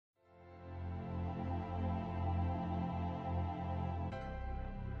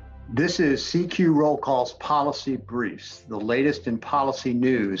This is CQ Roll Call's Policy Briefs, the latest in policy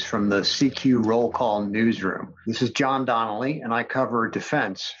news from the CQ Roll Call newsroom. This is John Donnelly, and I cover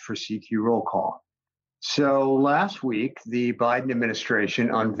defense for CQ Roll Call. So last week, the Biden administration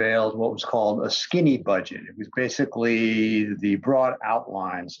unveiled what was called a skinny budget. It was basically the broad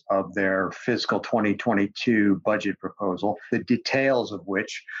outlines of their fiscal 2022 budget proposal, the details of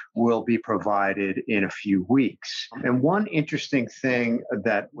which will be provided in a few weeks. And one interesting thing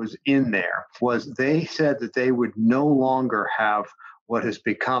that was in there was they said that they would no longer have what has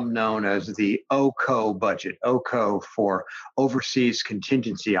become known as the OCO budget, OCO for Overseas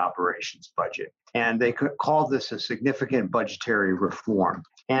Contingency Operations budget. And they could call this a significant budgetary reform.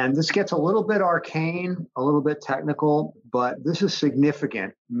 And this gets a little bit arcane, a little bit technical, but this is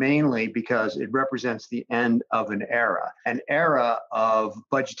significant mainly because it represents the end of an era of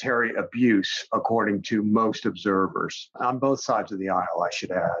budgetary abuse, according to most observers, on both sides of the aisle, I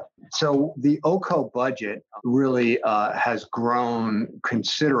should add. So the OCO budget really has grown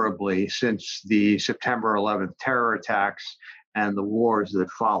considerably since the September 11th terror attacks and the wars that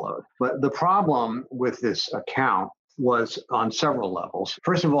followed. But the problem with this account was on several levels.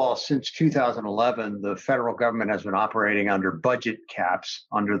 First of all, since 2011, the federal government has been operating under budget caps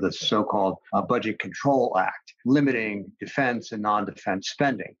under the so-called Budget Control Act, limiting defense and non-defense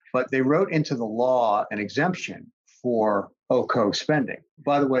spending. But they wrote into the law an exemption for OCO spending.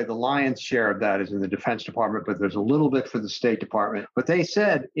 By the way, the lion's share of that is in the Defense Department, but there's a little bit for the State Department. But they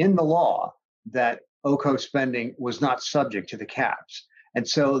said in the law that OCO spending was not subject to the caps. And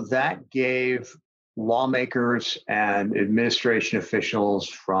so that gave lawmakers and administration officials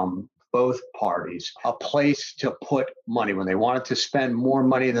from both parties a place to put money. When they wanted to spend more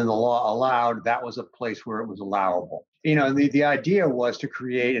money than the law allowed, that was a place where it was allowable. You know, the idea was to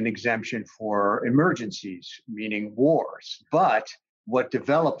create an exemption for emergencies, meaning wars. But what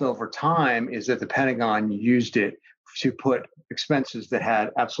developed over time is that the Pentagon used it to put expenses that had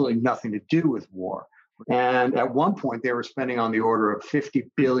absolutely nothing to do with war. And at one point, they were spending on the order of $50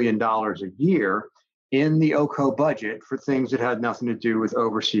 billion a year in the OCO budget for things that had nothing to do with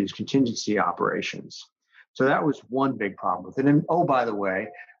overseas contingency operations. So that was one big problem with it. And oh, by the way,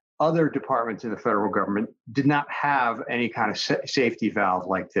 other departments in the federal government did not have any kind of safety valve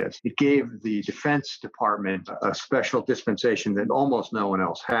like this. It gave the Defense Department a special dispensation that almost no one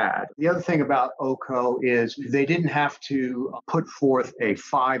else had. The other thing about OCO is they didn't have to put forth a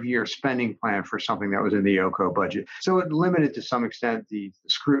 5-year spending plan for something that was in the OCO budget. So it limited to some extent the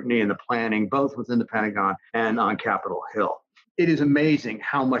scrutiny and the planning, both within the Pentagon and on Capitol Hill. It is amazing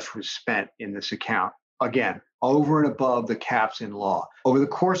how much was spent in this account. Again, over and above the caps in law. Over the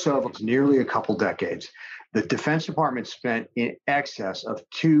course of nearly a couple decades, the Defense Department spent in excess of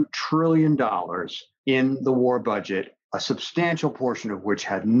 $2 trillion in the war budget, a substantial portion of which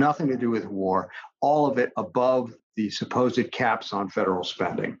had nothing to do with war, all of it above the supposed caps on federal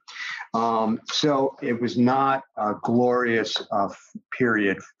spending. So it was not a glorious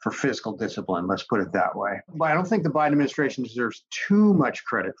period for fiscal discipline, let's put it that way. But I don't think the Biden administration deserves too much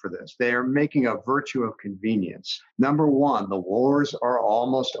credit for this. They are making a virtue of convenience. Number one, the wars are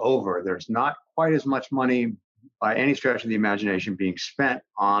almost over. There's not quite as much money by any stretch of the imagination being spent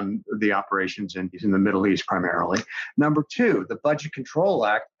on the operations in the Middle East primarily. Number two, the Budget Control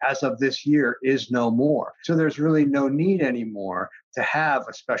Act, as of this year, is no more. So there's really no need anymore to have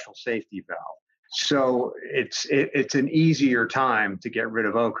a special safety valve. So it's an easier time to get rid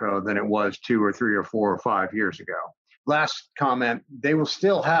of OCO than it was 2 or 3 or 4 or 5 years ago. Last comment, they will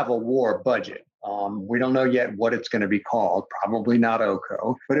still have a war budget. We don't know yet what it's going to be called, probably not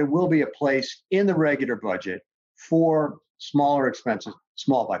OCO, but it will be a place in the regular budget for smaller expenses,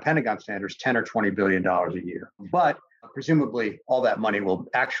 small by Pentagon standards, $10 or $20 billion a year. But presumably all that money will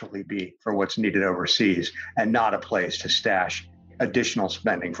actually be for what's needed overseas and not a place to stash additional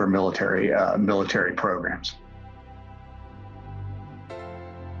spending for military programs.